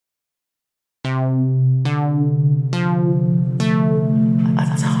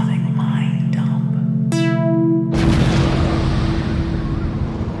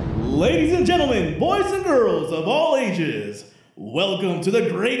and gentlemen, boys and girls of all ages, welcome to the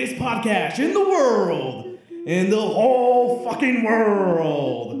greatest podcast in the world, in the whole fucking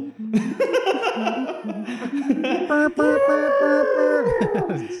world.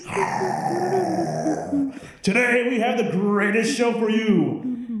 Today we have the greatest show for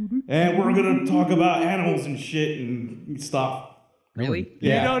you, and we're gonna talk about animals and shit and stuff. Really?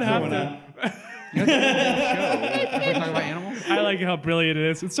 Yeah, you don't have to. We're talking about animals? I like how brilliant it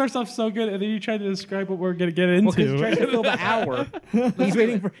is. It starts off so good, and then you try to describe what we're gonna get into. Well, because he's trying to fill the hour. He's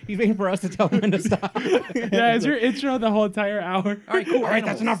waiting for us to tell him when to stop. Yeah, is your intro the whole entire hour? All right, cool. All right,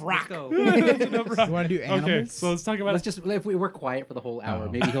 that's enough rock. That's enough rock. You want to do animals? Okay, so let's talk about. Let's just if we're quiet for the whole hour,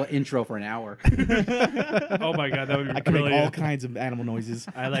 maybe he'll intro for an hour. Oh my god, that would be I can make all brilliant. kinds of animal noises.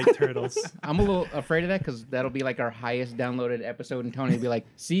 I like turtles. I'm a little afraid of that because that'll be like our highest downloaded episode, and Tony will be like,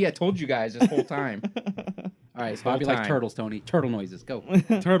 "See, I told you guys this whole time." All right, so I'll be like turtles, Tony. Turtle noises, go.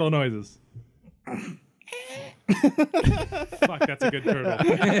 Turtle noises. Fuck, that's a good turtle.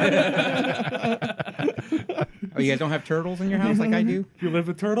 Oh, you guys don't have turtles in your house like I do? You live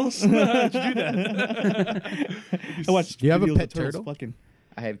with turtles? How'd you do that? I watched Do you have a videos of pet turtles turtle? Fucking.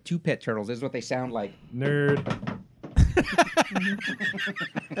 I have 2 pet turtles. This is what they sound like. Nerd.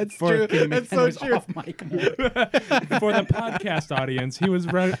 That's For true. That's so true. Off mic. For the podcast audience, he was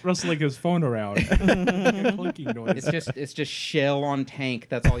rustling his phone around. Clinking noise. It's just shell on tank.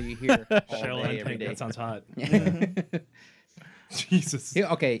 That's all you hear. All Shell day, and every tank. day. That sounds hot. Jesus.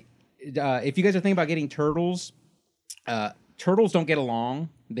 Yeah, okay, if you guys are thinking about getting turtles, turtles don't get along.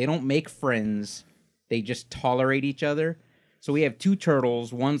 They don't make friends. They just tolerate each other. So we have 2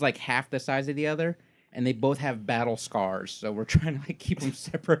 turtles. One's like half the size of the other, and they both have battle scars. So we're trying to like keep them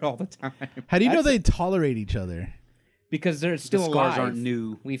separate all the time. How do you know they tolerate each other? Because they're still The scars alive. aren't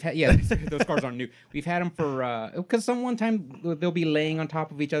new. We've had those scars aren't new. We've had them for because one time they'll be laying on top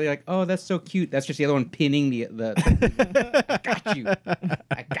of each other like, oh, that's so cute. That's just the other one pinning the I got you.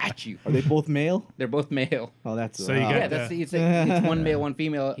 I got you. Are they both male? They're both male. Oh, that's So you got Yeah, it's one male, one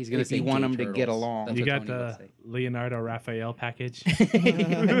female. He's gonna if say you want gay them to get turtles. along. That's You what got Tony would the say. Leonardo Raphael package.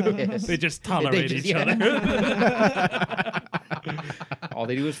 Yes. They just tolerate just- each yeah. other. All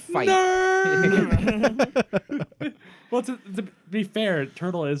they do is fight. Well, to be fair,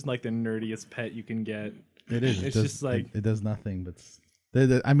 turtle is like the nerdiest pet you can get. It is. It's it does, just like- it does nothing.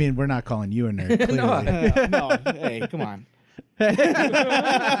 But I mean, we're not calling you a nerd. Clearly. no. Hey, come on.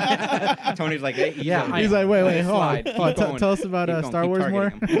 Tony's like, hey, Yeah, He's like, wait, hold slide. on. Keep Hold on. going. Tell us about Keep going. Star Keep Wars more.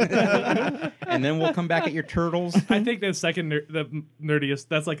 targeting 'em. And then we'll come back at your turtles. I think the second the nerdiest,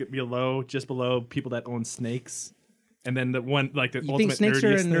 that's like just below people that own snakes. And then the one, like the You ultimate think snakes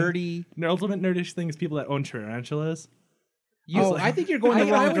are a nerdiest nerdy? The ultimate nerdish thing is people that own tarantulas. I think you're going the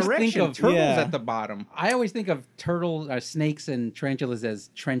I wrong always think direction. of- Turtles Yeah. at the bottom. I always think of snakes and tarantulas as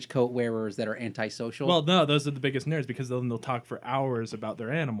trench coat wearers that are antisocial. Well, no, those are the biggest nerds because then they'll talk for hours about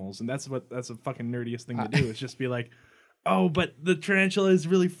their animals, and that's a fucking nerdiest thing to do. Is just be like, oh, but the tarantula is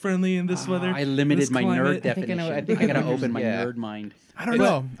really friendly in this weather. I limited this my climate." nerd definition. I gotta open my nerd mind. I don't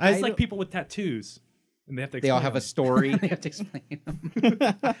know. It's like people with tattoos, and they have to. They all have a story. I have to explain them.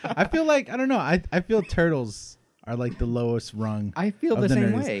 I feel like I don't know. I feel turtles are like the lowest rung. I feel of the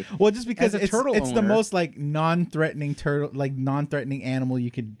same nerds. way. Well, just because As a turtle it's the owner- most like non-threatening non-threatening animal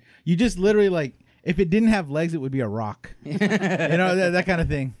you could. You just literally like if it didn't have legs, it would be a rock. You know that kind of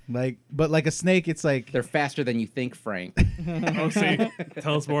thing. But like a snake, it's like They're faster than you think, Frank. Oh, see,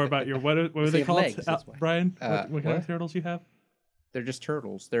 tell us more about your what are They they have called, legs, that's why. Brian? Uh, What kind what? of turtles you have? They're just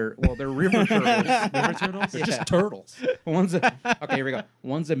turtles. They're river turtles. River turtles? They're Just turtles. okay, here we go.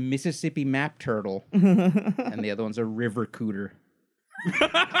 One's a Mississippi map turtle, and the other one's a river cooter.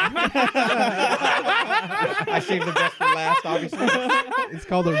 I saved the best for last, obviously. it's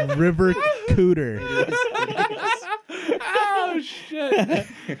called a river cooter. Oh shit!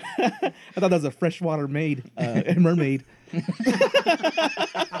 I thought that was a freshwater mermaid.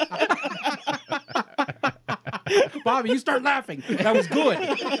 Bobby, you start laughing. That was good.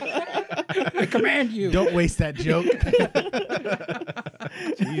 I command you. Don't waste that joke.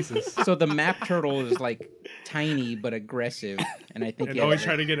 Jesus. So the map turtle is like tiny but aggressive, and I think And yeah, always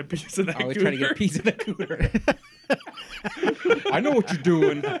try to get a piece of that. always try to get a cooter. piece of the cooter. I know what you're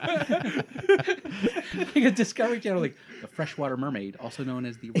doing. Like a Discovery Channel, like the freshwater mermaid, also known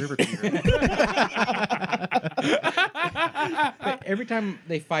as the river cooter. But every time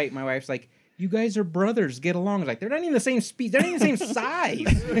they fight, my wife's like, "You guys are brothers. Get along." I was like, "They're not even the same speed. They're not even the same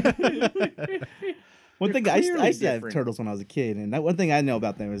size." One thing They're I used clearly to have different. turtles when I was a kid, and that one thing I know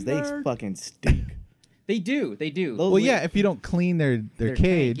about them is they fucking stink. They do. Well, yeah, if you don't clean their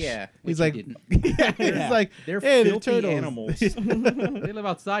cage, yeah, he's which like, you he's like, They're hey, they're filthy turtles. animals. They live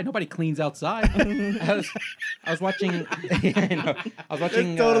outside. Nobody cleans outside. I was watching. I was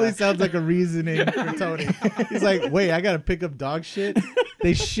watching. It totally sounds like a reasoning for Tony. He's like, wait, I gotta pick up dog shit.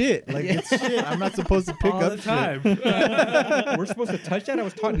 They shit like it's shit. I'm not supposed to pick All up the time. We're supposed to touch that. I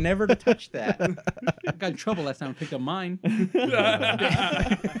was taught never to touch that. I got in trouble last time I picked up mine.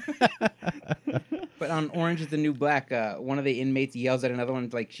 But on Orange is the New Black, one of the inmates yells at another one,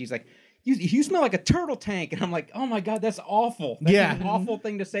 like she's like, "You smell like a turtle tank," and I'm like, "Oh my god, that's awful. That's Yeah. an awful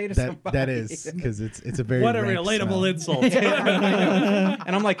thing to say to somebody." That is because it's a very What a rank relatable smell. insult.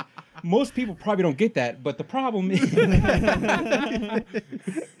 And I'm like, most people probably don't get that, but the problem is,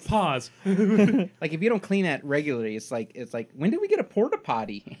 Pause. like, if you don't clean that regularly, it's like, when did we get a porta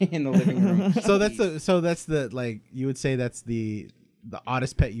potty in the living room? So that's the like you would say that's the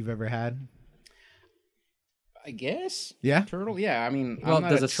oddest pet you've ever had. I guess. Yeah? Turtle. Yeah. I mean, Well, I'm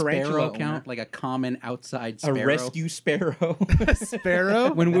not does a tarantula sparrow owner. count? Like a common outside A sparrow? rescue sparrow.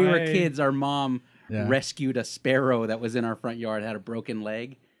 Sparrow. When we were Nice. kids, our mom Yeah. rescued a sparrow that was in our front yard, had a broken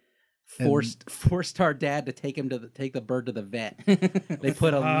leg. Forced our dad to take the bird to the vet. They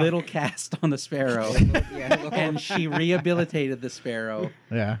put a little cast on the sparrow, and she rehabilitated the sparrow.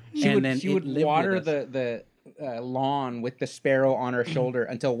 Yeah. She would it lived water with us. the lawn with the sparrow on her shoulder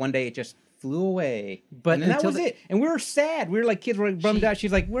until one day it just flew away. But and then that until was the- it. And we were sad. We were like kids were like bummed out.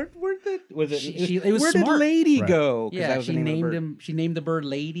 She's like, where the was it? it was where smart. did Lady Right. go? 'Cause that Yeah, was the she name of the named bird. him. She named the bird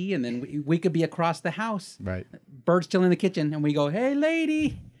Lady, and then we could be across the house. Right. Bird's still in the kitchen, and we go, "Hey,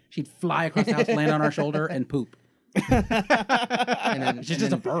 Lady!" She'd fly across the house, land on our shoulder, and poop. And then She's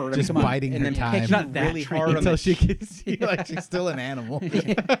just a bird. I mean, Just come on. biting and her then time picking Not that really trained. hard on until the she can see like she's still an animal.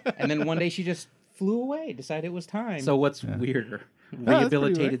 and then one day she just flew away. Decided it was time. So what's weirder? that's pretty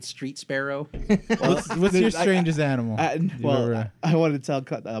Rehabilitated street sparrow. What's your strangest animal? you've ever- I wanted to tell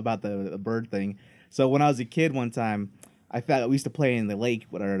about the bird thing. So when I was a kid, one time we used to play in the lake,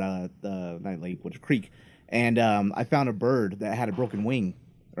 not lake, which is creek, and I found a bird that had a broken wing,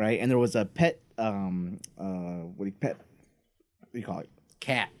 right? And there was a pet, what do you call it?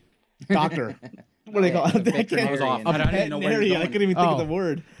 Cat. Doctor. What do they call it? veterinarian. was off. A I didn't even know where you're veterinarian. I going. couldn't even think of Oh. the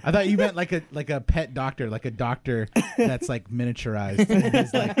word. I thought you meant like a pet doctor, like a doctor that's like miniaturized. And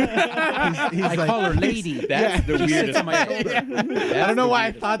he's like, he's I like, call her Lady. That's the She sits weirdest. on my shoulder. I don't know why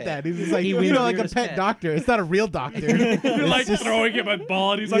I thought that. He's just like, He you wins know, like a weirdest pet pet. doctor. It's not a real doctor. You're It's like just- throwing him a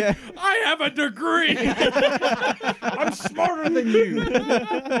ball, and he's like, Yeah. I have a degree. I'm smarter than you.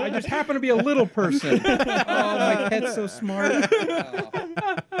 I just happen to be a little person. Oh, my pet's so smart.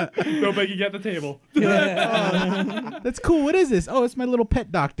 Go back and get the table. That's cool. What is this? Oh, it's my little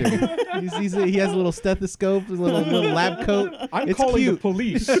pet doctor. He has a little stethoscope, a little lab coat. I'm It's calling cute. the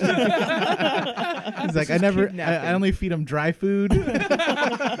police. He's like, I kidnapping. only feed him dry food.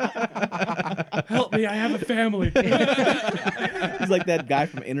 Help me, I have a family. He's like that guy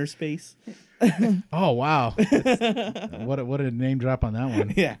from Inner Space. Oh wow! What a name drop on that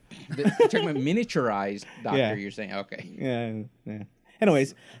one. Yeah. You're talking about miniaturized doctor, Yeah. you're saying. Okay. Yeah.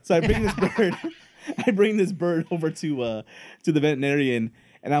 Anyways, so I bring this bird. I bring this bird over to the veterinarian,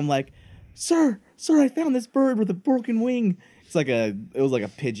 and I'm like, sir, I found this bird with a broken wing. It was like a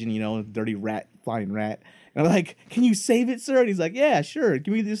pigeon, dirty rat, flying rat. And I'm like, can you save it, sir? And he's like, yeah, sure.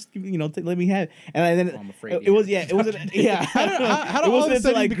 Give me this, let me have it. And then I'm afraid it you- wasn't. How did all of a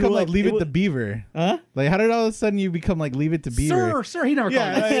sudden you become like Leave It to Beaver? Huh? Like how did all of a sudden you become like Leave It to Beaver? Sir, he never called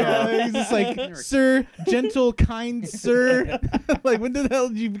Yeah, me sir. he's just like, sir, gentle, kind sir. Like, when the hell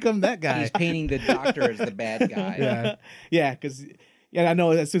did you become that guy? He's painting the doctor as the bad guy. Yeah, Yeah, because I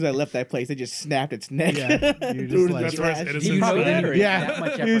know as soon as I left that place, they just snapped its neck. yeah. You're Threw just it in the like, That's where his trash. innocence You know died. that, or- yeah. that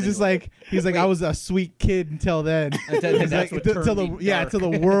much He was effort just into he's like, I was a sweet kid until then. Until- He's that's like, what turned till me the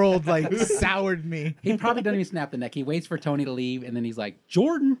dark. world like soured me. He probably doesn't even snap the neck. He waits for Tony to leave, and then he's like,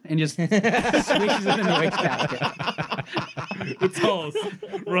 Jordan, and just swishes him in the wastebasket. It's all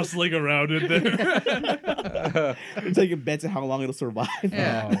rustling around in there. I'm taking bets on how long it'll survive.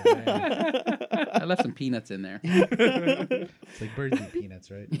 Yeah. Oh man, I left some peanuts in there. it's like birds eat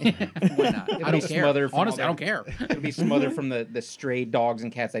peanuts, right? Why not? It'll I be don't care. smothered from Honestly, I all don't care. It'll be smothered from the stray dogs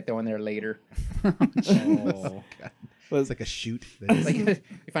and cats I throw in there later. Oh. It's like a shoot. Like, you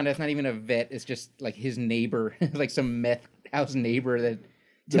find out it's not even a vet. It's just like his neighbor, like some meth house neighbor that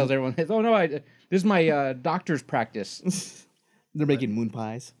tells everyone, "Oh no, this is my doctor's practice." They're making moon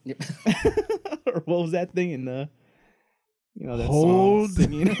pies. Yep. Or what was that thing in You know that Hold. song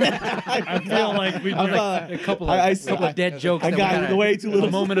singing. I feel like we A couple of dead jokes. I that got we gotta- way too little.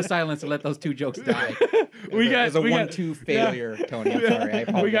 A moment of silence to let those two jokes die. It was a 1-2 failure, Tony. I'm sorry. I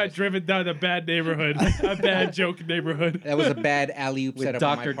apologize. we got driven down a bad neighborhood, a bad joke neighborhood. That was a bad alley-oop With setup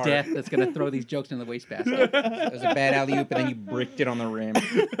on Dr. my part. Death that's going to throw these jokes in the wastebasket. It was a bad alley-oop, and then you bricked it on the rim.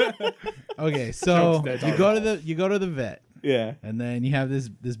 Okay, so Jokes you dead. go to the vet, Yeah. and then you have this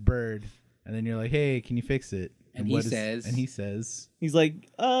bird, and then you're like, hey, can you fix it? And what he he says, He's like,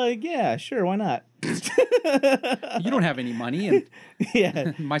 yeah, sure, why not? You don't have any money, and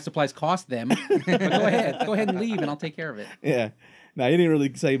Yeah. my supplies cost them. But go ahead and leave, and I'll take care of it. Yeah. No, he didn't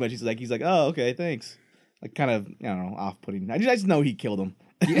really say much. He's like, oh, okay, thanks. Like, kind of, I don't know, off-putting. I just know he killed him.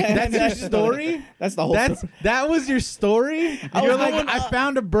 that's your story? That's the whole story. That was your story? I You're was like, going I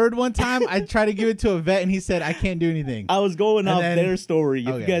found a bird one time. I tried to give it to a vet, and he said, I can't do anything. I was going And off then- their story. If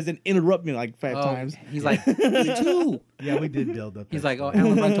Okay. you guys didn't interrupt me like 5 times. He's like, me too. Yeah, we did build up. He's that like, story. oh,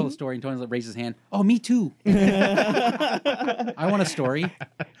 Alan Run told a story, and Tony raised his hand. Oh, me too. I want a story.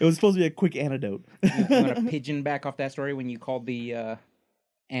 It was supposed to be a quick antidote. You want to pigeon back off that story when you called the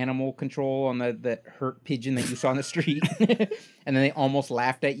animal control on the hurt pigeon that you saw on the street, and then they almost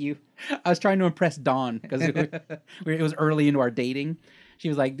laughed at you? I was trying to impress Dawn because it was early into our dating. She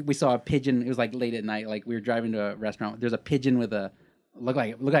was like, we saw a pigeon. It was like late at night. Like we were driving to a restaurant. There's a pigeon with a looked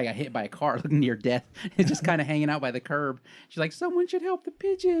like I got hit by a car, looking near death. It's just kind of hanging out by the curb. She's like, someone should help the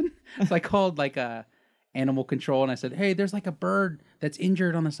pigeon. So I called like a animal control and I said, hey, there's like a bird that's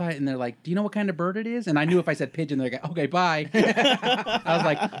injured on the side. And they're like, do you know what kind of bird it is? And I knew if I said pigeon, they're like, okay, bye. I was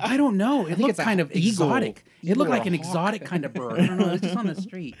like, I don't know. It looked it's a kind of eagle. exotic. It Eagle looked or like a an hawk. exotic kind of bird. I don't know. It's just on the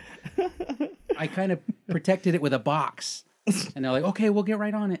street. I kind of protected it with a box. And they're like, okay, we'll get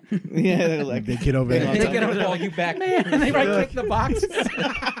right on it. Yeah, they're like, They get over They there. They get over there, call like, you back. man, and they right click the box.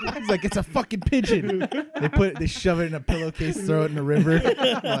 He's like, it's a fucking pigeon. They shove it in a pillowcase, throw it in the river.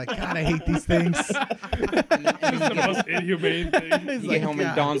 I'm like, God, I hate these things. It's the most inhumane thing. You get home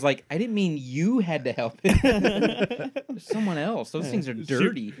and Dawn's like, I didn't mean you had to help it. There's someone else. Those things are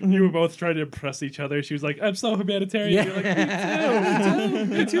dirty. You were both trying to impress each other. She was like, I'm so humanitarian. Yeah. You're like,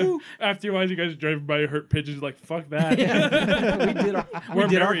 me too. After a while, you guys are driving by a hurt pigeon. You're like, fuck that. We did our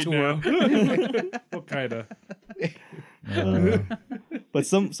married tour. now. Well, kind of. but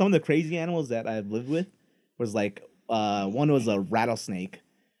some of the crazy animals that I've lived with was like, one was a rattlesnake.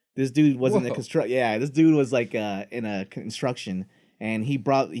 This dude was in the Whoa. this dude was like in a construction, and he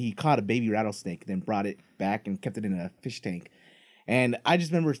caught a baby rattlesnake, then brought it back and kept it in a fish tank. And I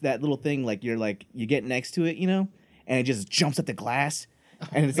just remember that little thing, like you get next to it, you know, and it just jumps at the glass,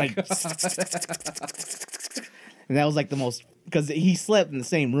 and it's like, and that was like the most, because he slept in the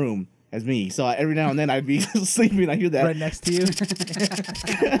same room as me, so every now and then I'd be sleeping, I hear that Right next to you.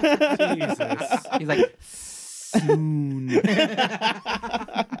 Jesus. He's like, soon.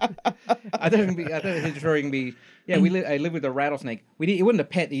 I thought his story can be, yeah, I lived with a rattlesnake. It wasn't a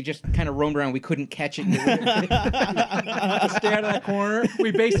pet. He just kind of roamed around. We couldn't catch it. Just stay out of that corner.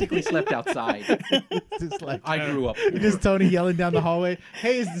 We basically slept outside. It's just like, I grew up. just Tony yelling down the hallway,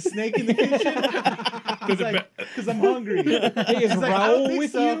 hey, is the snake in the kitchen? He's like, because I'm hungry. Hey, is He's like, I Raoul don't think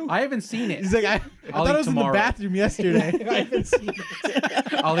with so. you? I haven't seen it. He's like, I I'll thought eat I was in the tomorrow. bathroom yesterday. I haven't seen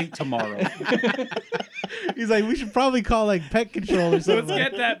it. I'll eat tomorrow. He's like, we should probably call like pet control or something.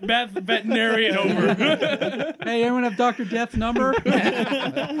 Let's get that veterinarian over. Hey, anyone have Dr. Death's number? He's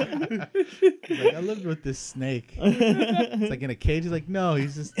like, I lived with this snake. It's like in a cage. He's like, no, he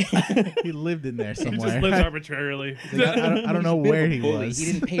lived in there He somewhere. just lives arbitrarily. Like, I don't know where he Bully. was. He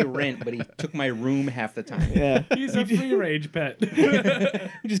didn't pay rent, but he took my room half the time. Yeah, He's a free range pet.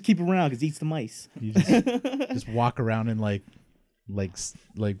 you just keep him around because he eats the mice. You just walk around in like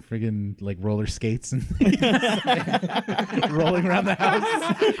friggin' like roller skates and rolling around the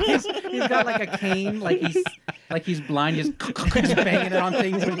house. He's got like a cane, like he's blind, just banging it on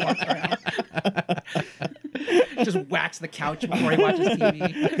things when he walks around. Just whacks the couch before he watches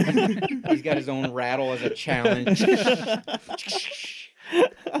TV. He's got his own rattle as a challenge.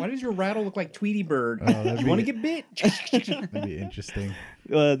 Why does your rattle look like Tweety Bird? that'd You be- want to get bit? That'd be interesting.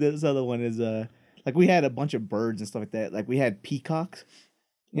 This other one is like we had a bunch of birds and stuff like that. Like we had peacocks.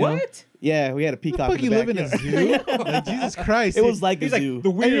 You know? What? Yeah, we had a peacock. Fuck, in you the live in a backyard. zoo? Like, Jesus Christ. It was like a He's zoo. like, the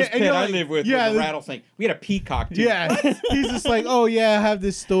weirdest and pet you're I like, live with yeah, was a the- rattlesnake. We had a peacock, too. Yeah, he's just like, oh yeah, I have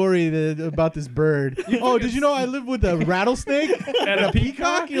this story about this bird. Oh, did you know I live with a rattlesnake And a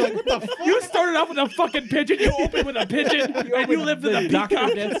peacock? You're like, what the fuck? You started off with a fucking pigeon. You opened with a pigeon. And you lived with a Dr.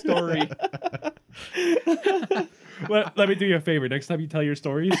 peacock. Death story. Let me do you a favor. Next time you tell your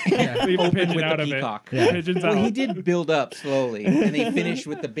stories, leave a pigeon with out the of peacock. it. Yeah. Pigeons Well, out. he did build up slowly, and they finished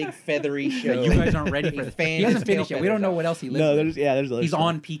with the big feathery show. You guys aren't ready for this. Fan He hasn't his tail finished yet. We don't feathers know up. what else he lives No, with. there's other He's stuff.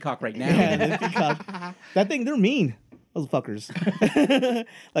 on Peacock right now. Yeah, the peacock. That thing, they're mean. Those fuckers.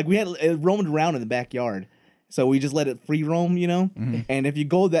 Like we had it roamed around in the backyard, so we just let it free roam, you know. And if you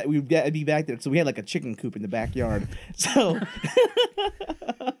go that, we'd be back there. So we had like a chicken coop in the backyard. So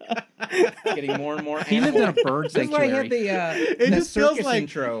Getting more and more. He lived in a bird That's why I sanctuary. had the It the just feels circus like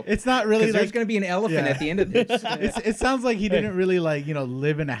intro. it's not really Because there's like going to be an elephant Yeah. at the end of this. it sounds like he didn't really like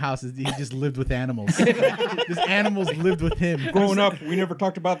live in a house. He just lived with animals. Just animals lived with him. Growing up, we never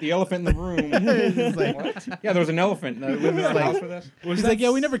talked about the elephant in the room. It's just like, Yeah, there was an elephant that lived in the house with us. he's like, yeah,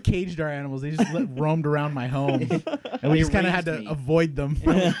 we never caged our animals. They just roamed around my home, and we just kind of had to raised me. avoid them.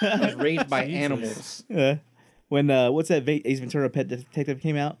 I was raised by animals. when what's that Ace Ventura Pet Detective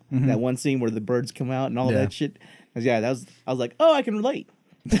came out? That one scene where the birds come out and all Yeah. that shit. I was like, oh, I can relate.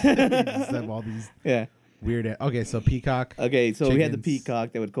 Just have all these Yeah. weird. Okay, so peacock. Okay, so we had the Chickens.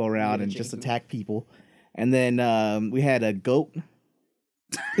 peacock that would go around the and just chicken attack people, and then we had a goat.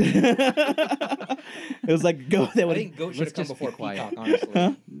 It was like a goat that I would. think goat should have Let's come just before be quiet. peacock,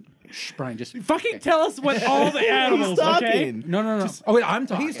 honestly. Shh, Brian, just Fucking tell us what all the animals, He's okay? talking. no. Oh wait, I'm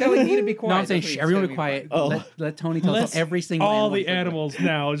talking. He's telling me to be quiet. No, I'm saying That's shh, what he's everyone telling be me. quiet. Oh. Let Tony tell us every single all animal the for the- animals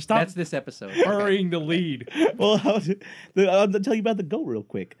now. Stop That's this episode. burying the lead. Well, I'll tell you about the goat real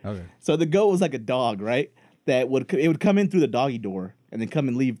quick. Okay. So the goat was like a dog, right? It would come in through the doggy door and then come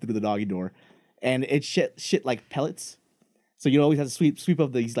and leave through the doggy door, and it shit like pellets. So you always have to sweep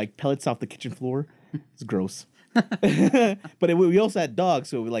up these like pellets off the kitchen floor. It's gross. But we also had dogs,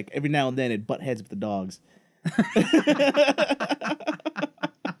 so like every now and then it butt heads with the dogs.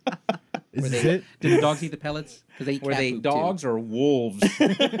 Is this it? Did the dogs eat the pellets? Because they eat Were cat they poop, dogs or wolves?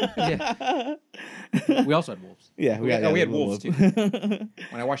 Yeah. We also had wolves. Yeah, we had little wolves too. wolf.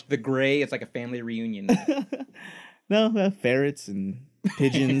 When I watched The Gray, it's like a family reunion. No, ferrets and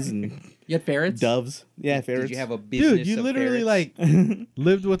pigeons and You had ferrets? doves. Yeah, ferrets. Did you have a business Dude, you of literally ferrets? like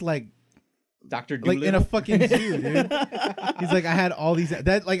lived with like Dr. in a Dolittle? fucking zoo, dude. He's like, I had all these.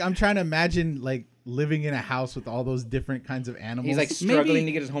 That like, I'm trying to imagine like living in a house with all those different kinds of animals. He's like struggling Maybe-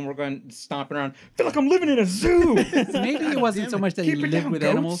 to get his homework done, stomping around. I feel like I'm living in a zoo. Maybe it wasn't so much that he Keep it lived down, with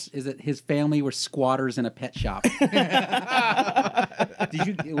goats. animals, is that his family were squatters in a pet shop.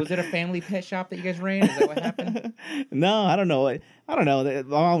 Was it a family pet shop that you guys ran? Is that what happened? No, I don't know. I don't know. My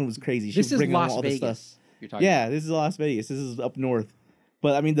mom was crazy. She This would is bring home Las all this Vegas. stuff. You're talking Yeah, this is Las Vegas. This is up north.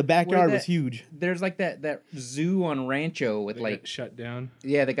 But I mean, the backyard was huge. There's like that zoo on Rancho with They like got shut down.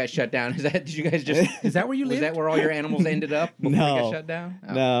 yeah, that got shut down. Is that did you guys just Is that where you was lived? that where all your animals ended up before they No. got shut down?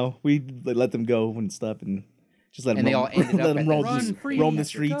 Oh. No, we let them go and stuff, and just let them. And they roam, all ended let up them at roam, the Run zoo. free, roam the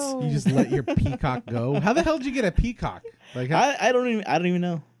let your streets. go. You just let your peacock go. How the hell did you get a peacock? Like, how, I don't even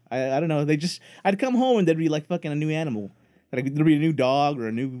know. I don't know. I'd come home and there'd be like fucking a new animal. Like there'd be a new dog or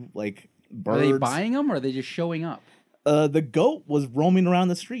a new like Are bird. they buying them or are they just showing up? The goat was roaming around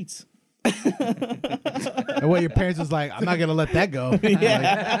the streets. and what your parents was like, I'm not gonna let that go.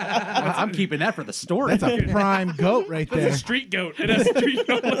 Yeah. I'm keeping that for the story. That's a prime goat right That's there. a street goat. It has street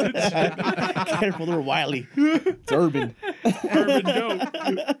knowledge. Careful, they're wily. It's urban. Urban goat.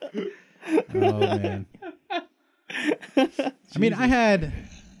 Oh man. I mean, I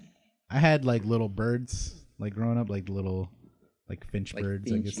had like little birds like growing up, like little like finch Like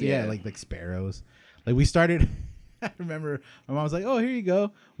birds, I finch, guess. Yeah, yeah. like sparrows. Like we started I remember my mom was like, "Oh, here you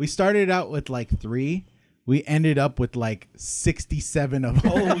go." We started out with like 3. We ended up with like 67 of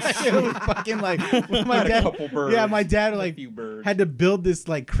them. Oh shit! It was fucking like my Had a dad. couple birds. Yeah, my dad A like few birds. had to build this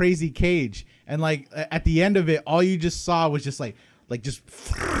like crazy cage, and like at the end of it, all you just saw was just just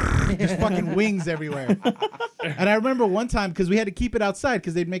fucking wings everywhere. And I remember one time because we had to keep it outside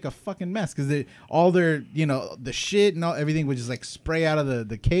because they'd make a fucking mess because all their the shit and everything would just like spray out of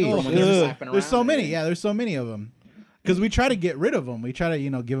the cage. Oh, when they're slapping There's so around, many. right? Yeah, there's so many of them. Because we try to get rid of them. We try to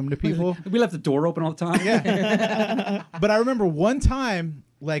give them to people. We left the door open all the time. Yeah. But I remember one time,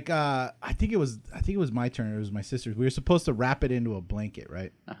 like I think it was my turn. It was my sister's. We were supposed to wrap it into a blanket,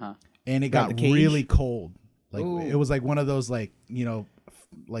 right? Uh-huh. And it Wrap got the cage? really cold. Like Ooh. it was like one of those like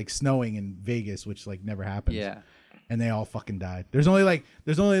like snowing in Vegas, which like never happens. Yeah. And they all fucking died. There's only like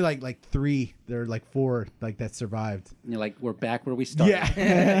 3. There are like 4 like that survived. And you're like, we're back where we started.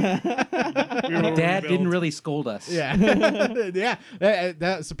 Yeah. Dad didn't really scold us. Yeah. Yeah.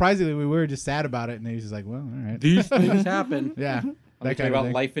 That surprisingly we were just sad about it, and he was just like, well, all right. These things happen. Yeah. I'm That talking kind of about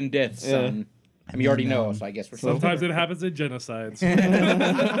thing. life and death, Yeah. son. I mean, you already know, so I guess we're Sometimes it happens in genocides.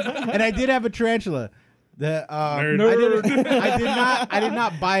 And I did have a tarantula. I did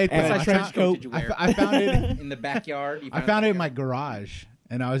not buy it. And though. a I trench found- coat. Did you wear? I found it. In the backyard. I found it in my garage,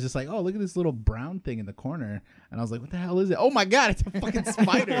 and I was just like, "Oh, look at this little brown thing in the corner." And I was like, "What the hell is it?" Oh my god, it's a fucking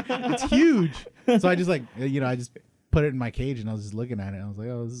spider! It's huge. So I just I just put it in my cage, and I was just looking at it. And I was like,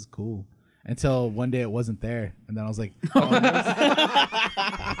 "Oh, this is cool." Until one day it wasn't there, and then I was like, "Oh,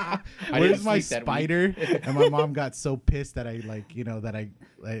 where's my sleep that spider?" And my mom got so pissed that I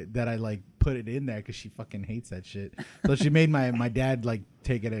put it in there because she fucking hates that shit. So she made my dad like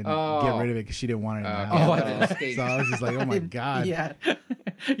take it and get rid of it because she didn't want it in the house. Oh, I didn't escape. So I was just like, "Oh my god!" Yeah.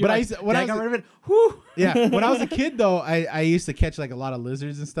 But I got rid of it. Whew. yeah, when I was a kid though, I used to catch like a lot of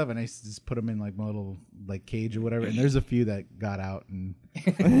lizards and stuff, and I used to just put them in like my little like cage or whatever. And there's a few that got out and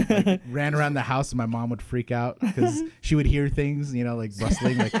like, ran around the house, and my mom would freak out because she would hear things, like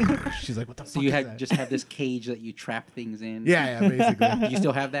rustling. Like she's like, "What the fuck?" So you is had that? just have this cage that you trap things in. yeah, basically. Do you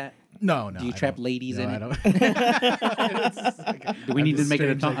still have that? No. Do you I trap don't. ladies No, in I it? don't. Do we need to make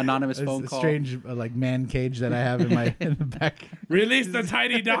an strange, anonymous phone a call? strange like man cage that I have in the back. Release the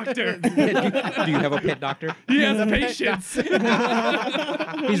tiny doctor. Do you have a pet doctor? He has patience.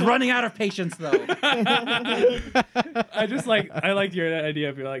 He's running out of patience though. I like your idea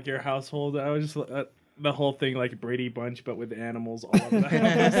of your household. I was just the whole thing like Brady Bunch, but with animals all over the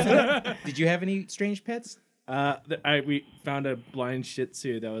house. Did you have any strange pets? We found a blind Shih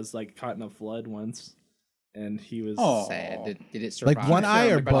Tzu that was like caught in a flood once, and he was Sad. Did it survive? Like one eye or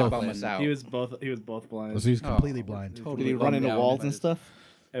You're about to both? bum us out. he was both blind. So he was completely blind. Oh, Did he run into walls and stuff?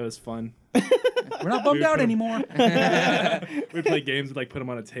 It was fun. We're not bummed out anymore. We'd play games with put him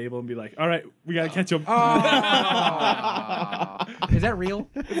on a table and be like, "All right, we gotta catch him." Is that real?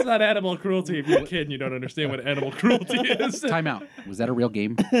 It's not animal cruelty if you're a kid and you don't understand what animal cruelty is. Time out. Was that a real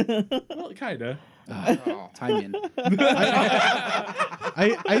game? Well, kinda. Time in.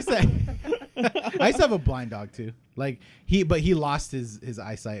 I used to have a blind dog too. But he lost his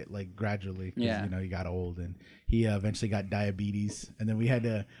eyesight gradually. Yeah. He got old and he eventually got diabetes, and then we had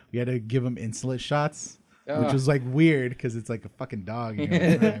to give him insulin shots, which was weird because it's like a fucking dog. All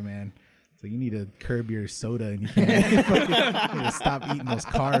right, man. So you need to curb your soda and you can't fucking stop eating those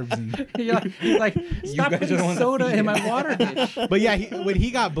carbs. And He's like, stop guys are the putting ones soda that feed in my water dish. but yeah, when he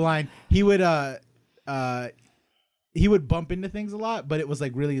got blind, he would bump into things a lot, but it was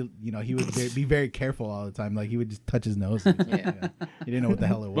really, he would be very careful all the time. He would just touch his nose. And, he didn't know what the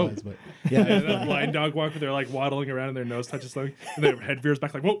hell it was, but Yeah, the blind dog walk, they're waddling around and their nose touches something, and their head veers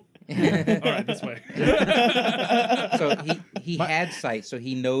back whoa. All right, this way. So he had sight, so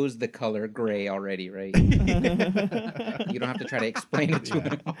he knows the color gray already, right? You don't have to try to explain it to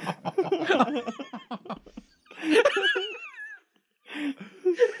him.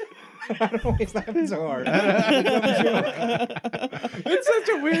 I don't always laughing so hard. It's such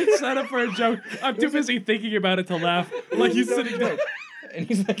a weird setup for a joke. I'm too busy thinking about it to laugh. He's sitting there. And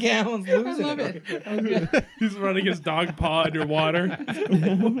he's like, "Yeah, Alan's losing it." He's running his dog paw underwater.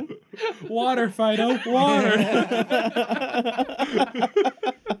 Water, Fido, water.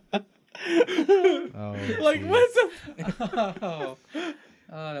 What's up?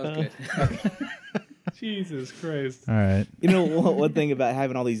 Oh, that was good. Jesus Christ. all right. One thing about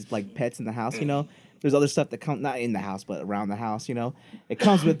having all these pets in the house, there's other stuff that comes not in the house but around the house. It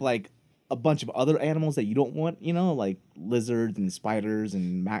comes with a bunch of other animals that you don't want, like lizards and spiders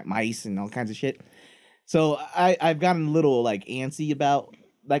and mice and all kinds of shit. So I've gotten a little antsy about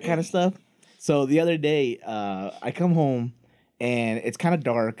that kind of stuff. So the other day, I come home and it's kind of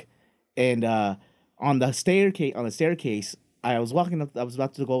dark, and on the staircase, I was walking up. I was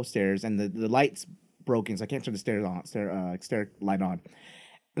about to go upstairs, and the light's broken, so I can't turn the stair light on.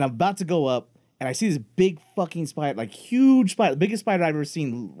 And I'm about to go up, and I see this big fucking spider, huge spider, the biggest spider I've ever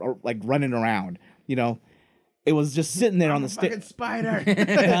seen, running around. It was just sitting there on the stairs. Spider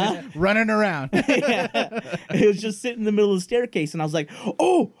running around. Yeah. It was just sitting in the middle of the staircase, and I was like,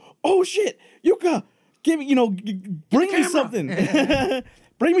 "Oh shit, Yuka, give me, bring me something."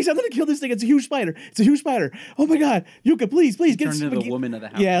 Bring me something to kill this thing. It's a huge spider. Oh my god, Yuka, please, get Turn into the woman of the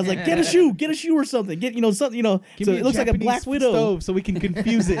house. Yeah, I was like, get a shoe or something. Get something, Give so me it looks like a Japanese black widow. stove so we can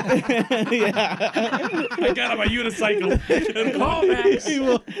confuse it. Yeah. I got on my unicycle. Call Max.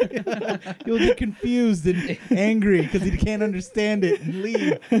 He'll get confused and angry because he can't understand it and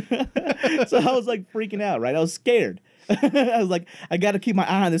leave. So I was freaking out, right? I was scared. I was like, I got to keep my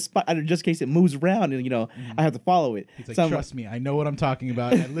eye on this spider just in case it moves around, and I have to follow it. He's like, So I'm trust me, I know what I'm talking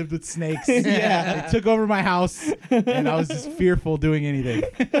about. I lived with snakes. Yeah. They took over my house, and I was just fearful doing anything.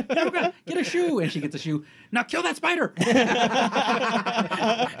 Get a shoe, and she gets a shoe. Now kill that spider. Hides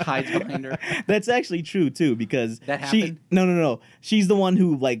behind her. That's actually true too, because That she happened? no. She's the one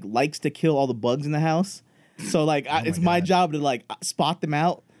who likes to kill all the bugs in the house. So it's my God. job to spot them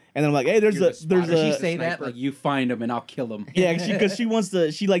out, and then I'm like, hey, there's You're a the there's spotter. a She say that like you find him and I'll kill him. yeah, because she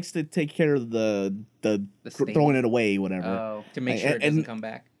likes to take care of the snake. throwing it away, whatever. Oh. To make sure it doesn't come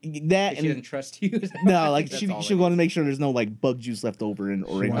back. That She doesn't and trust you. no, That's she all she it want to is. make sure there's no bug juice left over or She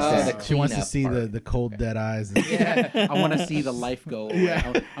anything. wants, the to, she wants to cleanup see part. the cold dead eyes. And, I want to see the life go away. Yeah.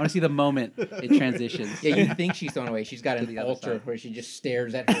 I want to see the moment it transitions. Yeah, you think she's thrown away. She's got To an the other altar side. where she just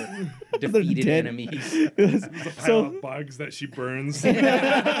stares at her defeated dead. enemies. Pile So of bugs that she burns.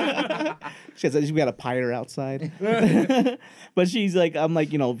 she's got a pyre outside. But she's like, I'm like,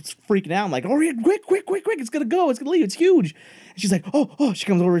 freaking out. I'm like, hurry, quick, it's gonna go, it's gonna leave, it's huge. And she's like, oh, she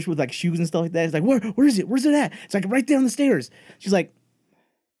comes over with like shoes and stuff like that. It's like, where is it? Where's it at? It's like right down the stairs. She's like,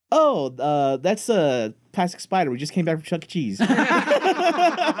 oh, that's a plastic spider. We just came back from Chuck E. Cheese.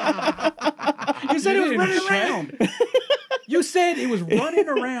 You said it was running around. You said it was running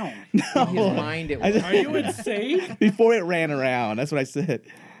around. In his mind, it was. Are you insane? Before it ran around. That's what I said.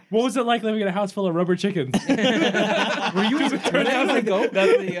 What was it like living in a house full of rubber chickens? Were you even a goat?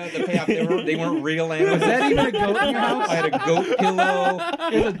 That's the payoff. They weren't real animals. Was that even a goat in your house? I had a goat pillow.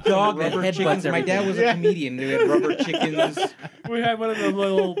 There's a dog that Rubber headbutts chickens. My dad was a comedian. We had rubber chickens. We had one of the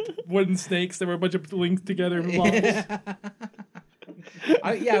little wooden snakes that were a bunch of linked together blobs.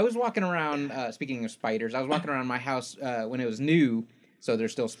 I was walking around. Speaking of spiders, I was walking around my house when it was new, so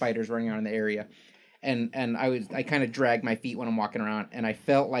there's still spiders running around in the area, and I kind of drag my feet when I'm walking around, and I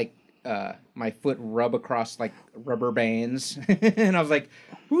felt like my foot rub across like rubber bands, and I was like,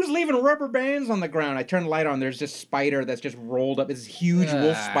 "Who's leaving rubber bands on the ground?" I turned the light on. There's this spider that's just rolled up. It's this huge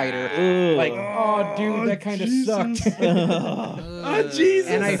wolf spider. Like, oh, dude, that kind of sucked. Oh, Jesus.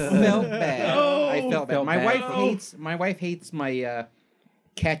 And I felt bad. I felt bad. Felt My bad. wife hates my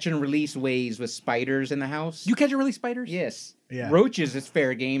catch and release ways with spiders in the house. You catch and release spiders? Yes. Yeah. Roaches is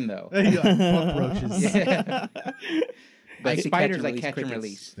fair game though. Fuck roaches. Yeah. But used to spiders catch I and catch and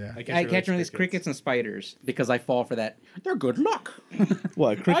release release. Yeah. I catch and release crickets and spiders. Because I fall for that. They're good luck.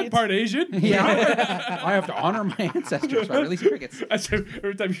 What, I'm crickets? part Asian. Yeah. I have to honor my ancestors by releasing crickets.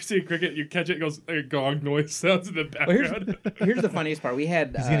 Every time you see a cricket, you catch it, it goes like a gong noise sounds in the Well, background. here's the funniest part. We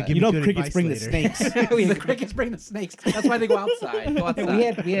had He's gonna give You me know good crickets advice bring later. the snakes. The crickets bring the snakes. That's why they go outside. Go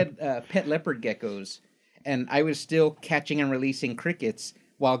outside. we had pet leopard geckos, and I was still catching and releasing crickets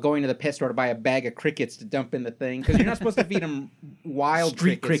while going to the pet store to buy a bag of crickets to dump in the thing, because you're not supposed to feed them wild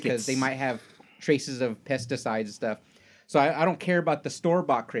Street crickets crickets. because they might have traces of pesticides and stuff. So I don't care about the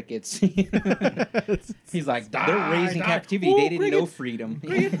store-bought crickets. He's like, they're raised in captivity. They didn't know freedom.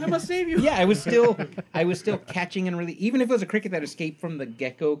 I'm gonna save you. Yeah, I was still catching and really, even if it was a cricket that escaped from the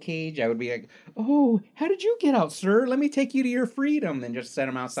gecko cage, I would be like, "Oh, how did you get out, sir? Let me take you to your freedom," and just set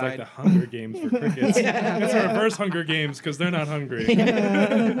them It's like outside. the Hunger Games for crickets. It's a reverse Hunger Games because they're not hungry.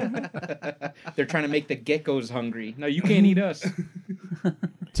 They're trying to make the geckos hungry. No, you can't eat us.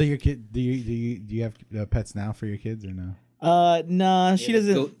 So your kid, do you have pets now for your kids or no? Nah, she Yeah, the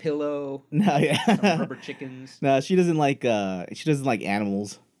doesn't. Goat pillow, No, yeah. rubber chickens. No, she doesn't like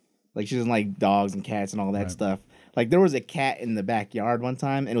animals. Like she doesn't like dogs and cats and all that Right. stuff. Like there was a cat in the backyard one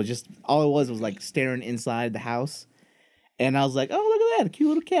time, and it was just all it was like staring inside the house. And I was like, "Oh, look at that, a cute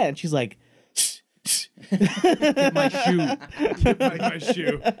little cat." And she's like, My shoe. Like my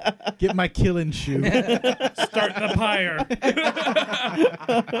shoe. Get my killing shoe. Start the pyre.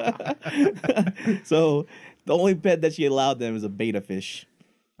 so the only pet that she allowed them is a beta fish,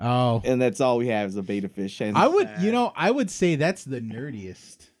 Oh, and that's all we have is a beta fish. And I would say that's the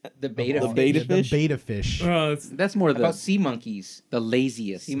nerdiest. The beta. The fish. beta The fish? beta fish. That's more About the sea sea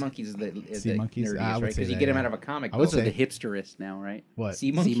laziest. monkeys is the Sea monkeys? nerdiest, I would right? say Because you that, get them yeah. out of a comic I book. would Those are say- the hipsterest now, right? What?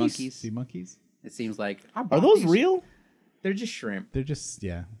 Sea monkeys. monkeys? Sea monkeys? It seems like Are those real? They're just shrimp. They're just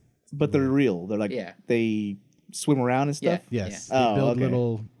But they're real. They're like Yeah. they swim around and stuff. Yeah. yes. Yeah. They Oh, build okay.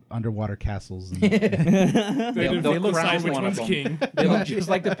 little underwater castles. And, They They'll look crown like which one of one's them. king. They look just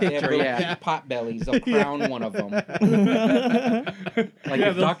like the picture. Yeah, pot bellies. They'll crown one of them. like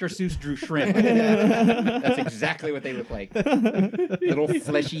if Dr. Seuss drew shrimp. That's exactly what they look like. Little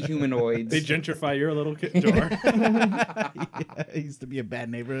fleshy humanoids. They gentrify your little jar. it used to be a bad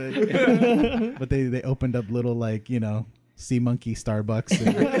neighborhood. But they opened up little sea monkey Starbucks.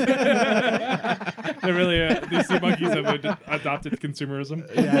 They're really these sea monkeys have adopted consumerism.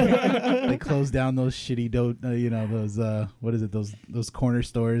 Yeah. They closed down those shitty those what is it, those corner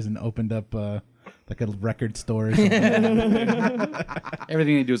stores, and opened up like a record store or something.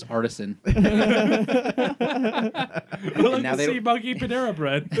 Everything they do is artisan. Like now the they sea don't- monkey Panera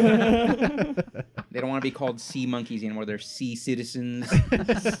bread. They don't want to be called sea monkeys anymore. They're sea citizens.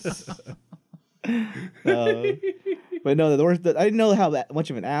 But no, I didn't know how much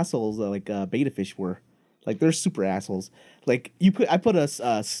of an assholes beta fish were. Like they're super assholes. Like I put a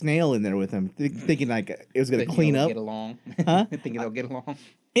snail in there with him, thinking like it was gonna clean up. Get along. Huh? Thinking they'll get along.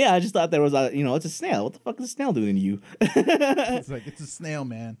 Yeah, I just thought there was it's a snail. What the fuck is a snail doing to you? It's like, it's a snail,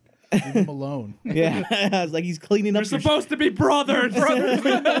 man. Leave him alone. Yeah, I was like, he's cleaning up. We're supposed to be brothers. Meanwhile,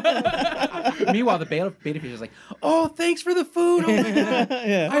 the beta fish is like, "Oh, thanks for the food. Oh my god,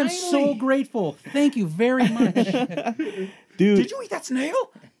 Yeah. I am so grateful. Thank you very much." Dude, Did you eat that snail?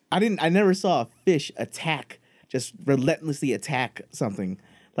 I never saw a fish just relentlessly attack something.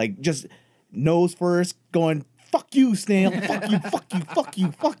 Like just nose first, going, fuck you, snail. Fuck you, fuck you, fuck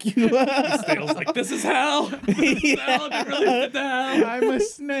you, fuck you. Snail's like, this is hell. This is hell. Get released into hell. I'm a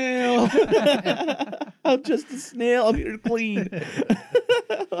snail. I'm just a snail. I'm here to clean.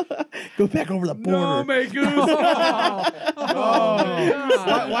 Go back over the border. No, make goose. Why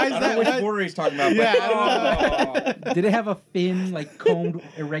is I don't know that? which border he's talking about. Yeah, But, Did it have a fin like combed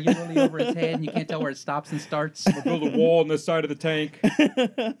irregularly over its head, and you can't tell where it stops and starts? build a wall on the side of the tank.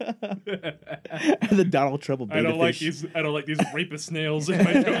 The Donald Trump of I don't like fish. these rapist snails in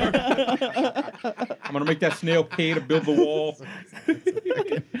my jar. I'm gonna make that snail pay to build the wall.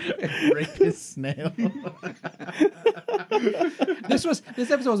 Rapist snail. This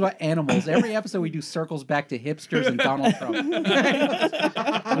episode was about animals. Every episode we do circles back to hipsters and Donald Trump.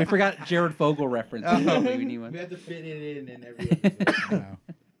 We forgot Jared Fogle reference. We need one. had to fit it in every episode. Wow.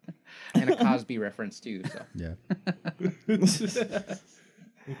 And a Cosby reference too. So Yeah.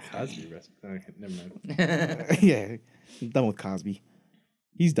 Cosby recipe. Okay, never mind. Yeah, I'm done with Cosby.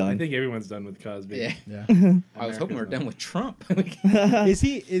 He's I done. think everyone's done with Cosby. yeah, Yeah. I was hoping we were done with Trump.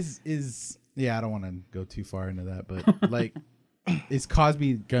 Is yeah, I don't want to go too far into that, but like, is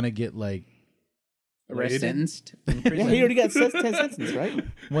Cosby gonna get like Sentenced. In Yeah, prison. he already got 10 sentences, right?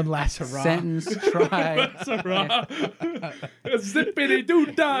 one last hurrah? Sentenced, tried. That's a hurrah. Zippity doo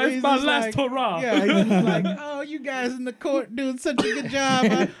dah is He's my just last like, hurrah. Yeah, he's just like, oh, you guys in the court doing such a good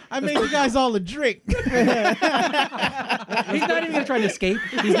job. I made you guys all a drink. He's not even gonna try to escape.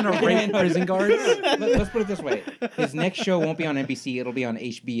 He's gonna rape prison guards. Let's put it this way: his next show won't be on NBC; it'll be on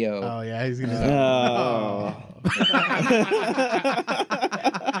HBO. Oh yeah, he's gonna. Oh.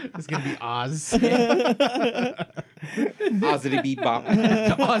 It's gonna be Oz. Ozzy Bebop.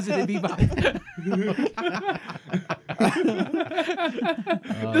 Positive bebop.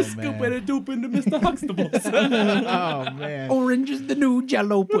 The scoopity doop into Mr. Huxtables. Oh man. Orange is the new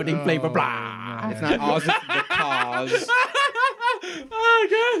Jello pudding flavor. Blah. It's not Oz, it's the cause.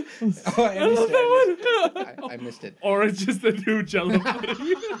 Oh, God. Oh, I love that one. I missed it. Orange is the new Jello pudding.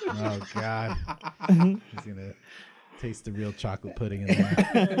 Oh god. He's gonna taste the real chocolate pudding in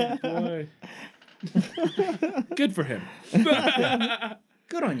there. Boy. Good for him.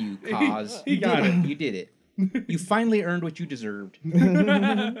 Good on you, cause. He got it. You did it. You finally earned what you deserved.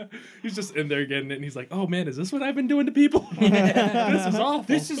 He's just in there getting it, and he's like, "Oh man, is this what I've been doing to people? This is awful.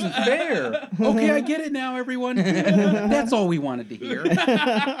 This isn't fair. Okay, I get it now, everyone. That's all we wanted to hear.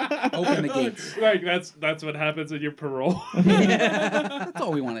 Open the gates. Like that's what happens in your parole. That's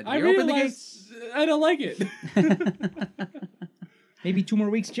all we wanted to I hear. Open the gates. realize I don't like it. Maybe 2 more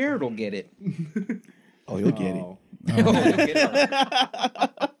weeks, Jared will get it. Oh, you'll get it. Oh. He'll get it.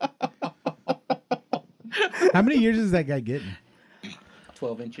 How many years is that guy getting?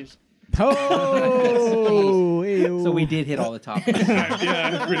 12 inches. Oh, So we did hit all the topics.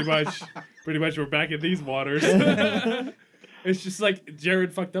 Yeah, pretty much. Pretty much, we're back in these waters. It's just like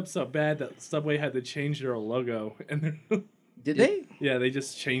Jared fucked up so bad that Subway had to change their logo, and Did they? yeah, they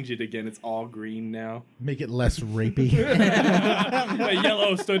just changed it again. It's all green now. make it less rapey. The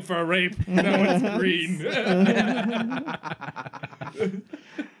yellow stood for rape. Now it's green.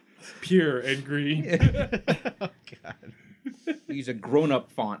 Pure and green. Oh god. We use a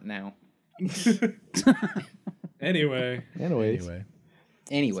grown-up font now. Anyway. Anyways. Anyway.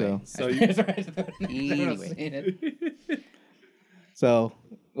 Anyway. So Anyway. So,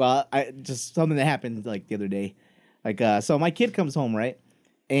 well, just something that happened like the other day. Like, so my kid comes home, right?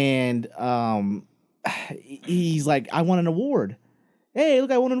 And he's like, I won an award. Hey,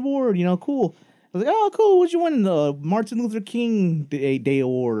 look, I won an award, cool. I was like, oh, cool. What'd you win? The Martin Luther King Day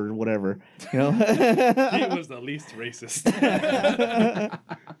Award or whatever. You know? He was the least racist.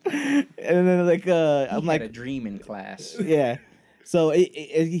 And then like I'm He like, had a dream in class. yeah. So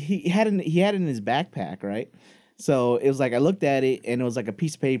he had it in his backpack, right? So it was like I looked at it and it was like a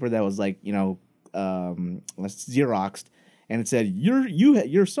piece of paper that was like, you know, Xeroxed, and it said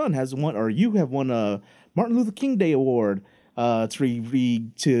your son has won, or you have won a Martin Luther King Day Award.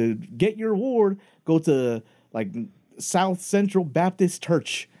 To get your award, go to like South Central Baptist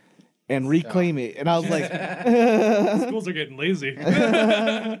Church and reclaim it. And I was like, Schools are getting lazy.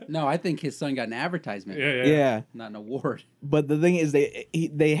 No, I think his son got an advertisement, yeah. not an award. But the thing is,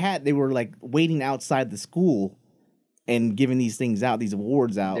 they were like waiting outside the school and giving these things out, these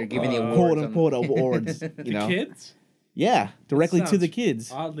awards out. They're giving the quote awards unquote awards. You know, Kids? yeah, directly to Sounds the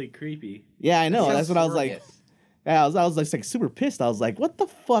kids. Oddly creepy. Yeah, I know. Sounds That's what I was like. surrogate. Yeah, I was like super pissed. I was like, what the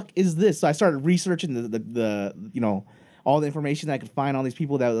fuck is this? So I started researching the you know, all the information that I could find on these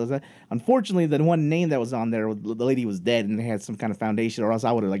people that was unfortunately the one name that was on there, the lady was dead and they had some kind of foundation, or else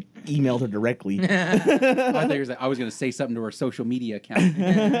I would have like emailed her directly. I thought I was going to say something to her social media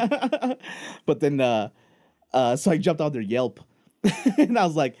account. But then so I jumped on their Yelp and I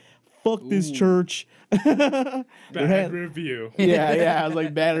was like, fuck this church. Bad review. Yeah, I was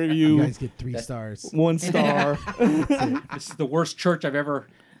like, bad You review, guys get 3 stars. 1 star. This is the worst church I've ever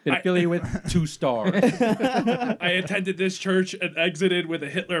been affiliated with. 2 stars. I attended this church and exited with a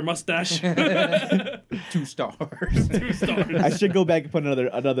Hitler mustache. 2 stars. 2 stars. I should go back and put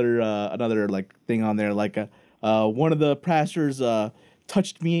another like thing on there, like one of the pastors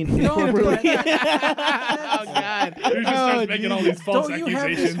touched me inappropriately. Oh God! You just start making all these false Don't you have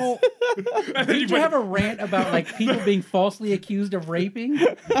this accusations. whole... And then Did you have a rant about like people being falsely accused of raping?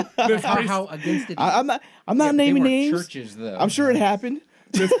 How against it? I'm not They naming were names. churches, though. I'm sure it happened.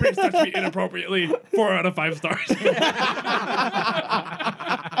 This priest touched me inappropriately. 4 out of 5 stars.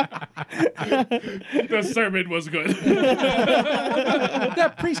 The sermon was good.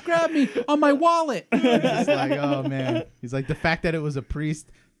 That priest grabbed me on my wallet. It's like, oh man. He's like, the fact that it was a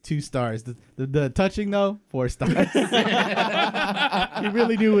priest, 2 stars. The touching though, 4 stars. He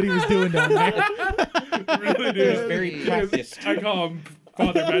really knew what he was doing down there. Really He was do. very practiced. I call him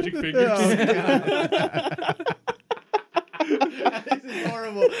Father Magic Fingers. This is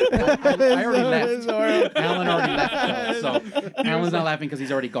horrible. I already left. Alan already left, though, so Alan's not laughing because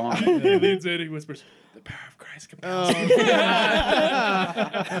he's already gone. He leans in, he whispers, "The power of Christ compels."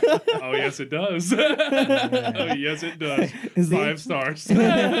 Oh yes, it does. Oh yes, it does. 5 stars.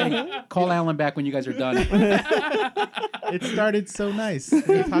 Call Alan back when you guys are done. It started so nice. We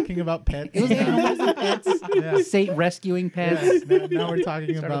were talking about pets. It was animals and pets. Yeah. Saint rescuing pets. Yes, now we're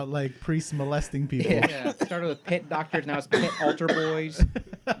talking about like priests molesting people. Yeah, started with pet doctors, now it's pet altar boys.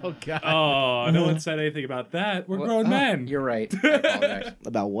 Oh god. Oh, no one said anything about that. We're grown men. You're right. I apologize.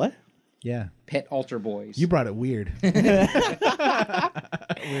 About what? Yeah. Pet altar boys. You brought it weird. Hey,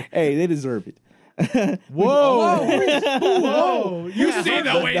 they deserve it. Whoa. Whoa! You see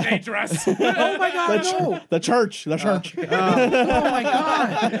the way they dress. Oh my God! No! The church. The church. Oh my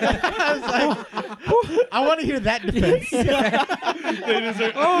God! I was like, I want to hear that defense. They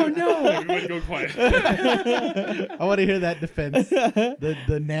deserve. Oh no! Everybody go quiet. I want to hear that defense. The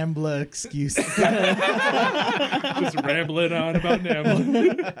NAMBLA excuse. Just rambling on about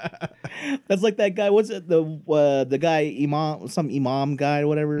Namla. That's like that guy. What's it? The guy some imam guy or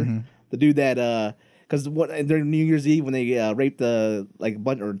whatever. Mm-hmm. The dude that because during New Year's Eve when they raped the like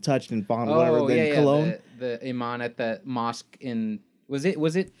bunch or touched and fondled whatever. Oh Then yeah, Cologne. the imam at the mosque in was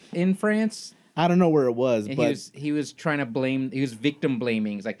it in France? I don't know where it was, And but he was trying to blame. He was victim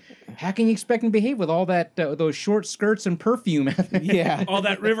blaming. He's like, how can you expect him to behave with all that those short skirts and perfume? yeah. All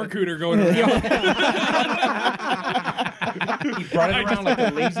that river cooter going around. He brought it around like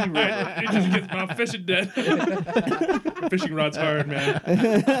a lazy river. It just gets my fishing dead. Fishing rod's hard, man. I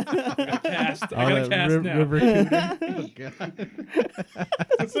gotta cast. I gotta cast now. River Cooter. Oh, God.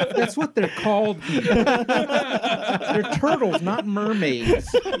 That's what they're called. People. They're turtles, not mermaids.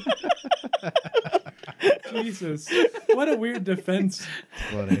 Jesus, what a weird defense.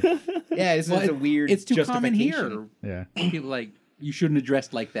 Yeah, it's a weird. It's too common justification. here. Yeah. People like you shouldn't have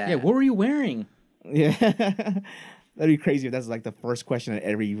dressed like that. Yeah, what were you wearing? Yeah. That'd be crazy if that's like the first question at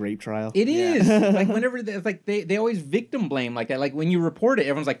every rape trial. It is like whenever they always victim blame like that. Like when you report it,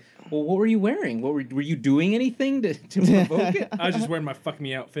 everyone's like, "Well, what were you wearing? What were you doing anything to provoke it?" I was just wearing my fuck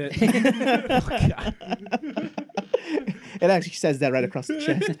me outfit. It actually says that right across the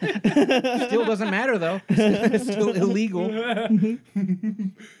chest. Still doesn't matter though. It's still illegal.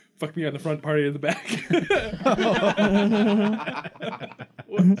 Fuck me on the front, party in the back.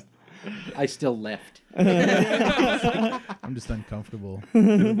 I still left. I'm just uncomfortable.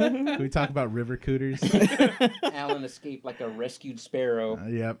 Can we talk about river cooters? Alan escaped like a rescued sparrow.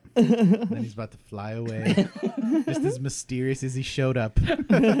 Yep. Then he's about to fly away. Just as mysterious as he showed up.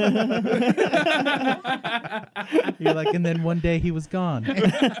 You're like, and then one day he was gone.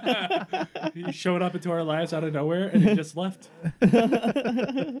 He showed up into our lives out of nowhere, and he just left.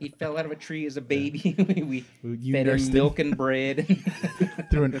 He fell out of a tree as a baby. we You fed nursed him him. milk and bread.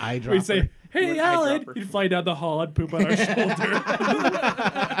 Through an eyedropper. We say, "Hey, An Alan!" eyedropper. He'd fly down the hall and poop on our shoulder.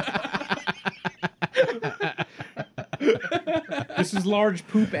 This is large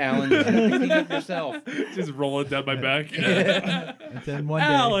poop, Alan. You gotta clean up yourself. Just rolling down my back. And then one day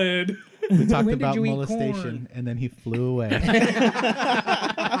Alan. we talked When did about you eat molestation, corn? and then he flew away.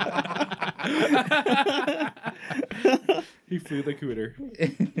 He flew the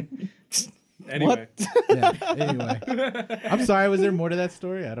cooter. Anyway, Yeah. Anyway, I'm sorry. Was there more to that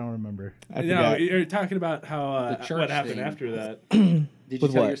story? I don't remember. I no, forgot. you're talking about how The church what happened thing. after that. Did you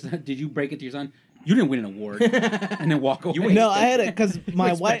With tell what? your son? Did you break it to your son? You didn't win an award, and then walk away. No, I had it because my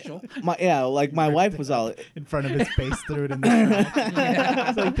What's wife, special? my wife was all. In front of his face, threw it in the trash.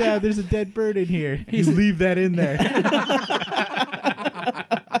 It's like, Dad, there's a dead bird in here. You leave that in there.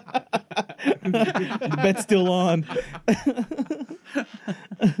 The bet's still on.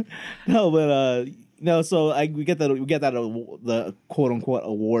 No, but no. So we get the quote unquote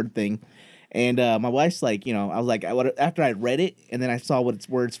award thing, and my wife's like, I was like, after I read it and then I saw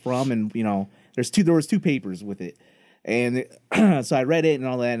where it's from, and there was two papers with it, and so I read it and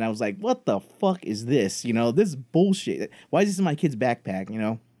all that, and I was like, what the fuck is this? This is bullshit. Why is this in my kid's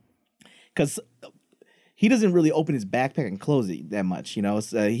backpack? Because he doesn't really open his backpack and close it that much.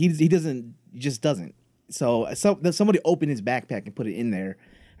 So he just doesn't. So somebody opened his backpack and put it in there,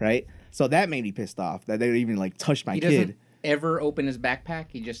 right? So that made me pissed off that they even like touched my He kid. doesn't ever open his backpack.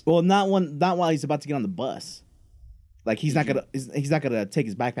 He just Well, not while he's about to get on the bus. Like he's not gonna take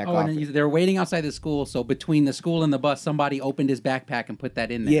his backpack Oh, off. and then they're waiting outside the school. So between the school and the bus, somebody opened his backpack and put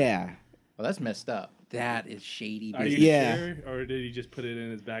that in there. Yeah. well, that's messed up. That is shady Are you business. Yeah. sure, or did he just put it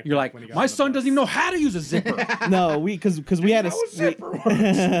in his backpack? You're like, when he got my on the son bus? doesn't even know how to use a zipper. No, because we had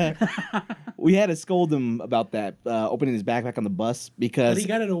we had to scold him about that opening his backpack on the bus because But he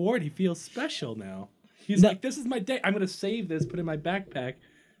got an award. He feels special now. He's No. like, this is my day. I'm gonna save this. Put it in my backpack.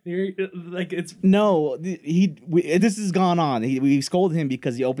 Like it's no, this has gone on. We scolded him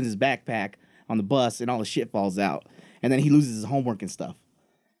because he opens his backpack on the bus and all the shit falls out, and then he loses his homework and stuff.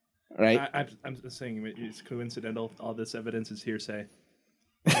 Right? I'm saying it's coincidental. All this evidence is hearsay.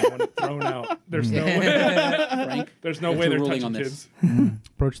 I want it thrown out. There's no way. Frank, There's no what's way your they're ruling touching on this? kids.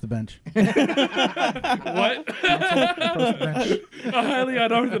 Approach the bench. What? Approach the bench. A highly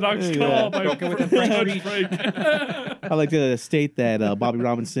unorthodox Yeah. call by Broken with a French Judge reach. Frank. I like to state that Bobby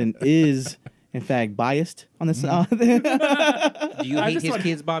Robinson is, in fact, biased on this. Do you I hate just his want-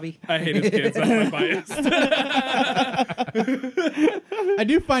 kids, Bobby? I hate his kids. That's my bias. I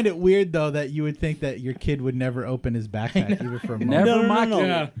do find it weird though that you would think that your kid would never open his backpack even for a moment. Never No, no, my no, kid.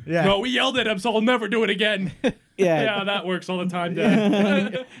 Yeah. Yeah. No, we yelled at him, so I'll never do it again. Yeah. Yeah, that works all the time,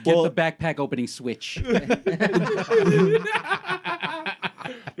 Dad. Get Well- the backpack opening switch.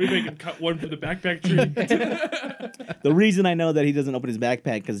 We make him cut one for the backpack tree. The reason I know that he doesn't open his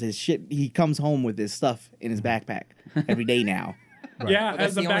backpack because he comes home with his stuff in his backpack every day now. Yeah, that's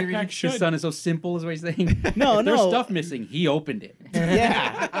as the the only reason backpack His should. son is so simple, is what he's saying. No, If there's no. stuff missing. He opened it.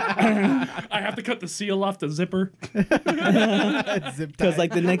 Yeah. I have to cut the seal off the zipper. Zip Because tied.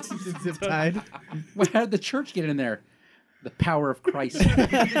 like the next zip tied. Well, how did the church get in there? The power of Christ.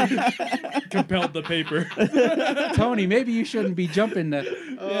 Compelled the paper. Tony, maybe you shouldn't be jumping to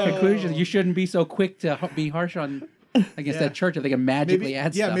conclusions. You shouldn't be so quick to be harsh on against Yeah. that church if they can magically Maybe,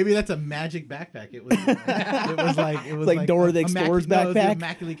 add yeah, stuff. maybe that's a magic backpack. It was like Dora the Explorer's no, it was an backpack?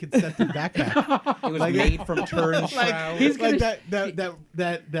 immaculately conceived backpack. It was Like- made from tern shrouds. He's like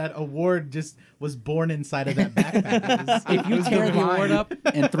that award just was born inside of that backpack. It was- If you it was tear the divine. award up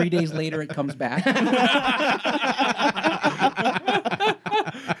and 3 days later it comes back,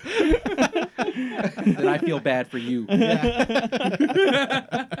 then I feel bad for you.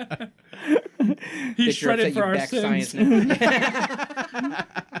 He's Picture upset shredded for you our back sins. science now.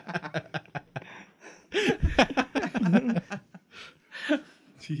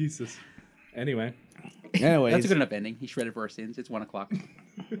 Jesus. Anyway. anyways, That's a good enough ending. He shredded for our sins. It's 1 o'clock.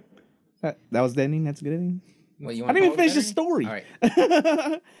 that was the ending. That's a good ending. Well, you I wanna didn't even call it finish the story. All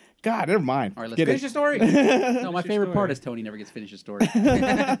right. God, never mind. All right, let's Get Finish it. the story. No, my favorite story. part is Tony never gets finished his story. All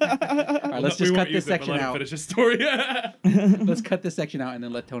right, let's just cut this section out. Finish his story. Let's cut this section out and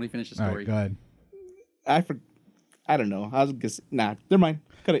then let Tony finish the All story. right, go ahead. I for, I don't know. I was just nah. Never mind.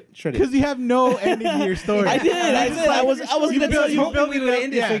 Cut it. Shred it. Because you have no ending to your story. I did. I was gonna tell you. Hoping we would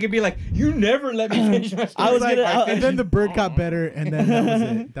end it so you could be like, you never let me finish my story. I was gonna. And then the bird got better, and then that was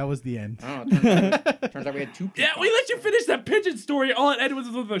it. That was the end. Oh, turns out we had 2 people. Yeah, we let you finish that pigeon story. All it ended was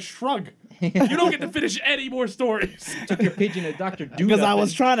with a shrug. You don't get to finish any more stories. Took your pigeon to Dr. Dude. Because I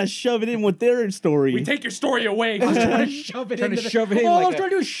was trying to shove it in with their story. We take your story away. I was trying to shove it Trying to into shove it in all like I was a- trying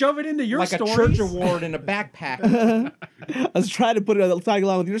to do is shove it into your like stories. a church award in a backpack. I was trying to put it tag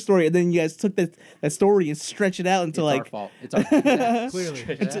along with your story, and then you guys took that story and stretch it out into It's our like. fault. It's our fault. Clearly.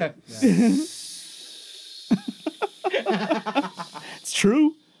 It's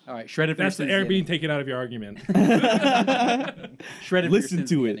true. All right, shredded for That's the your air sins, being taken out of your argument. Shredded Listen for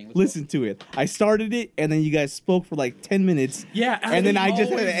to your it. sins, Listen to it. I started it, and then you guys spoke for like 10 minutes. Yeah, And then I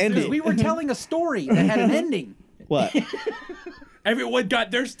just had to end Because it. we were telling a story that had an ending. What? Everyone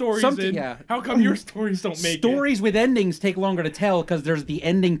got their stories Something- in. yeah. How come your stories don't make Stories with endings take longer to tell because there's the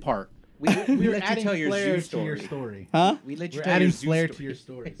ending part. We let you tell your zoo story. story. Huh? We let you We're tell adding your zoo flair story. to your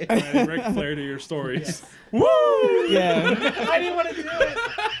stories. it? Adding Ric Flair to your stories. Woo! Yeah. I didn't want to do it.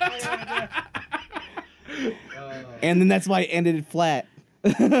 And then that's why I ended it flat.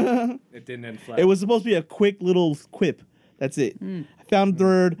 It didn't end flat. It was supposed to be a quick little quip. That's it. I found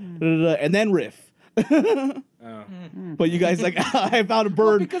bird, and then riff. Oh. But you guys like, I found a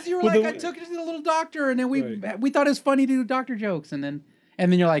Well, bird. because you were with like, a- I took it to the little doctor, and then we Right. we thought it was funny to do doctor jokes, and then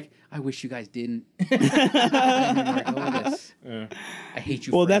you're like, I wish you guys didn't. And then you're like, oh, this. Yeah. I hate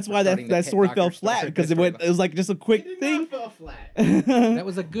you. Well, for that's why starting the that pet story doctor fell story. flat because it was like just a quick thing. That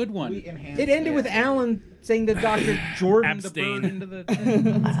was a good one. It ended with Alan saying to Dr. Jordan the Abstain. bird into the.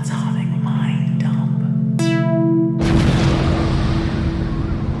 Atomic mind.